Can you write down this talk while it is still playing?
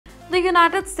The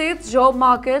United States job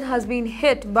market has been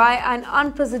hit by an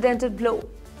unprecedented blow.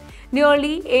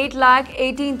 Nearly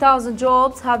 818,000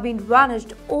 jobs have been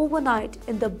vanished overnight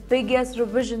in the biggest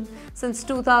revision since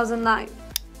 2009.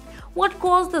 What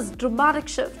caused this dramatic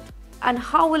shift, and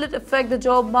how will it affect the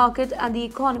job market and the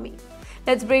economy?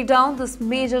 Let's break down this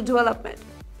major development.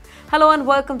 Hello and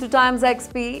welcome to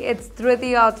TimesXP. It's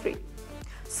Dhriti Atri.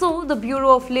 So, the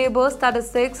Bureau of Labor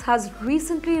Statistics has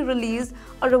recently released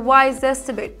a revised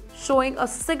estimate showing a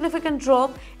significant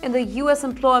drop in the US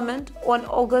employment on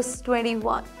August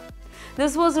 21.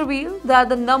 This was revealed that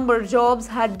the number of jobs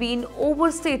had been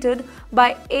overstated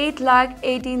by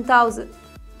 818,000.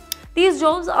 These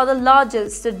jobs are the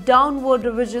largest downward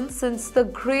revision since the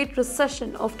Great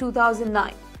Recession of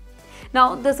 2009.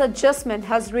 Now, this adjustment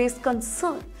has raised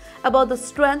concern about the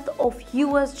strength of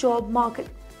US job market.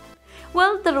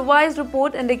 Well, the revised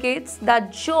report indicates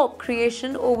that job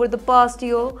creation over the past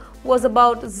year was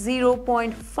about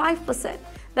 0.5%.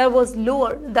 That was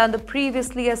lower than the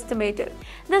previously estimated.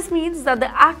 This means that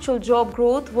the actual job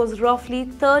growth was roughly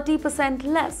 30%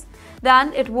 less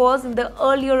than it was in the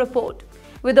earlier report,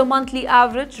 with the monthly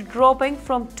average dropping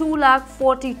from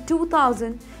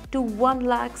 242,000 to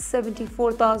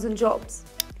 174,000 jobs.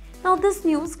 Now, this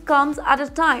news comes at a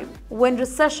time when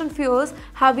recession fears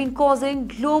have been causing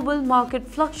global market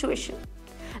fluctuation.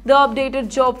 The updated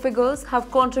job figures have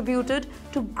contributed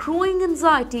to growing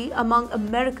anxiety among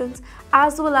Americans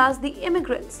as well as the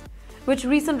immigrants, with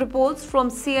recent reports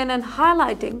from CNN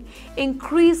highlighting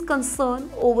increased concern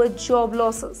over job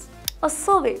losses. A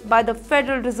survey by the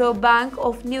Federal Reserve Bank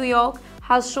of New York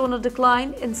has shown a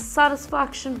decline in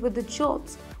satisfaction with the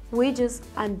jobs, wages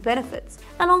and benefits,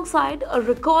 alongside a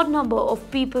record number of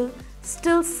people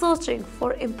still searching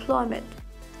for employment.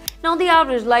 Now, the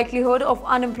average likelihood of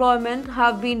unemployment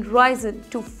have been risen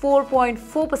to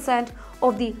 4.4%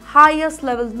 of the highest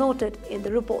level noted in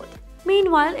the report.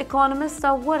 Meanwhile, economists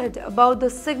are worried about the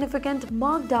significant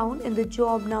markdown in the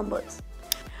job numbers.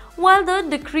 While the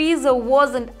decrease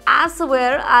wasn't as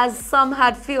severe as some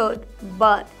had feared,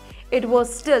 but it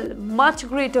was still much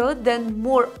greater than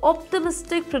more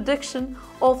optimistic prediction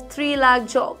of 3 lakh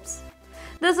jobs.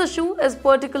 This issue is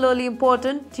particularly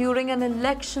important during an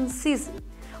election season,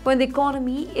 when the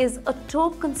economy is a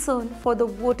top concern for the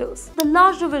voters. The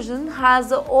large revision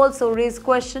has also raised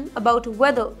questions about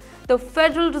whether the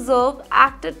Federal Reserve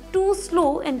acted too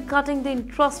slow in cutting the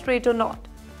interest rate or not.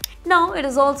 Now, it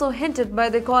is also hinted by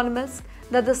the economists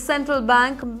that the central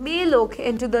bank may look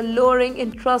into the lowering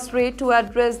interest rate to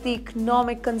address the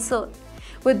economic concern,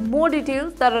 with more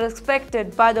details that are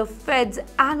expected by the Fed's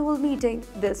annual meeting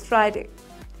this Friday.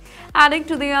 Adding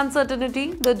to the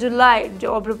uncertainty, the July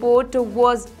job report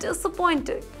was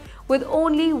disappointing, with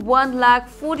only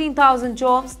 114,000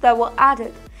 jobs that were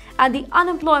added and the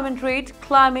unemployment rate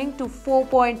climbing to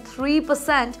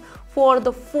 4.3% for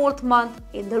the 4th month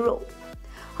in the row.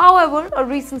 However, a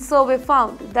recent survey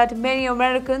found that many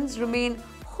Americans remain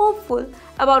hopeful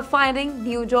about finding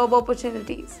new job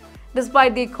opportunities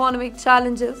despite the economic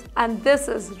challenges, and this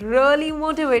is really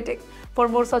motivating. For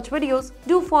more such videos,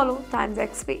 do follow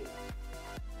TimesXP.